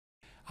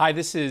Hi,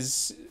 this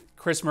is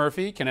Chris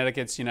Murphy,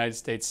 Connecticut's United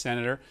States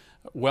Senator.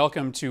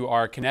 Welcome to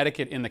our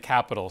Connecticut in the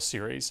Capitol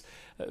series.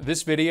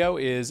 This video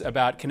is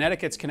about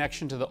Connecticut's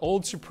connection to the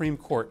old Supreme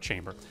Court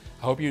chamber.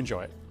 I hope you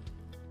enjoy it.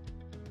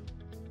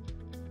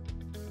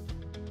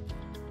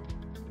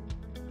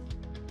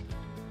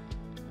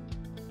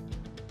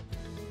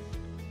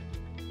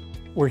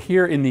 We're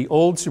here in the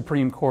old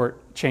Supreme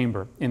Court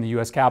chamber in the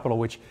U.S. Capitol,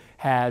 which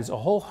has a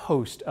whole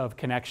host of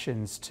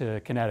connections to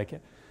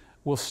Connecticut.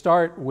 We'll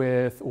start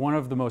with one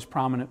of the most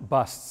prominent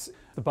busts,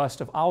 the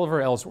bust of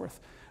Oliver Ellsworth,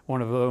 one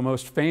of the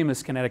most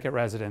famous Connecticut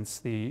residents,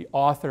 the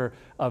author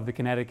of the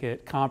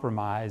Connecticut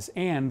Compromise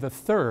and the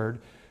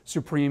third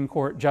Supreme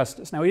Court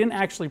Justice. Now, he didn't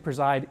actually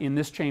preside in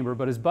this chamber,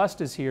 but his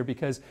bust is here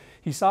because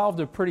he solved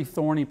a pretty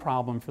thorny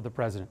problem for the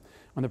president.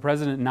 When the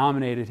president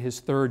nominated his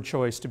third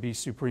choice to be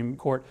Supreme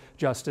Court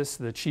Justice,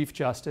 the Chief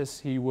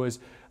Justice, he was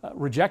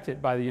rejected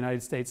by the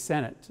United States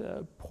Senate,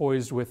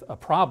 poised with a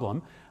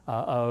problem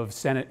of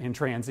Senate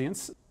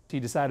intransience. He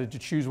decided to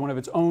choose one of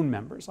its own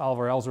members.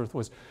 Oliver Ellsworth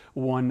was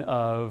one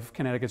of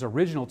Connecticut's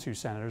original two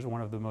senators,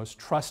 one of the most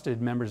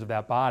trusted members of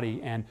that body,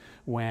 and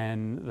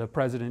when the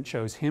president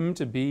chose him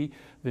to be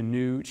the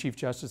new Chief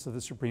Justice of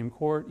the Supreme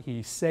Court,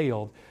 he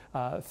sailed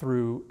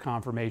through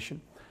confirmation.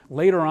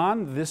 Later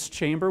on, this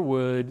chamber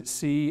would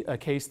see a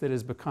case that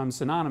has become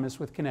synonymous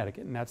with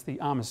Connecticut, and that's the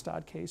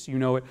Amistad case. You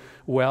know it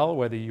well,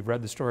 whether you've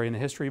read the story in the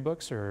history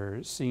books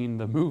or seen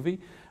the movie.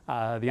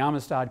 The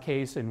Amistad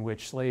case, in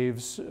which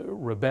slaves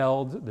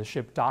rebelled, the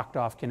ship docked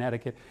off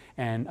Connecticut,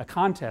 and a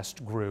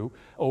contest grew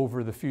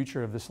over the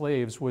future of the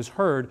slaves, was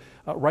heard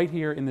right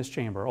here in this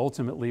chamber,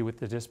 ultimately with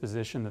the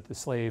disposition that the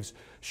slaves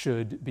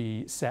should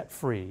be set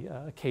free.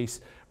 A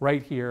case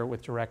right here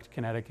with direct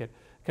Connecticut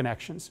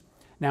connections.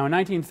 Now, in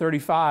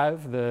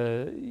 1935,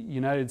 the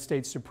United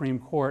States Supreme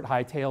Court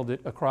hightailed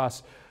it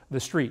across the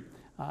street,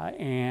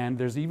 and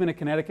there's even a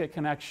Connecticut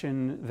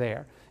connection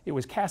there. It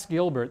was Cass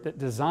Gilbert that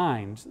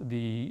designed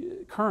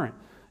the current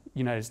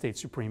United States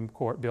Supreme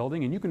Court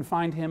building, and you can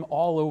find him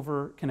all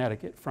over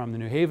Connecticut, from the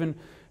New Haven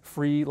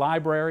Free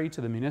Library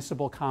to the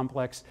municipal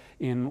complex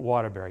in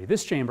Waterbury.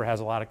 This chamber has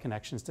a lot of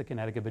connections to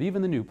Connecticut, but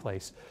even the new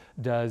place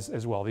does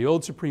as well. The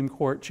old Supreme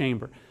Court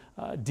chamber,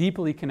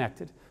 deeply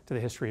connected to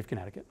the history of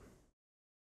Connecticut.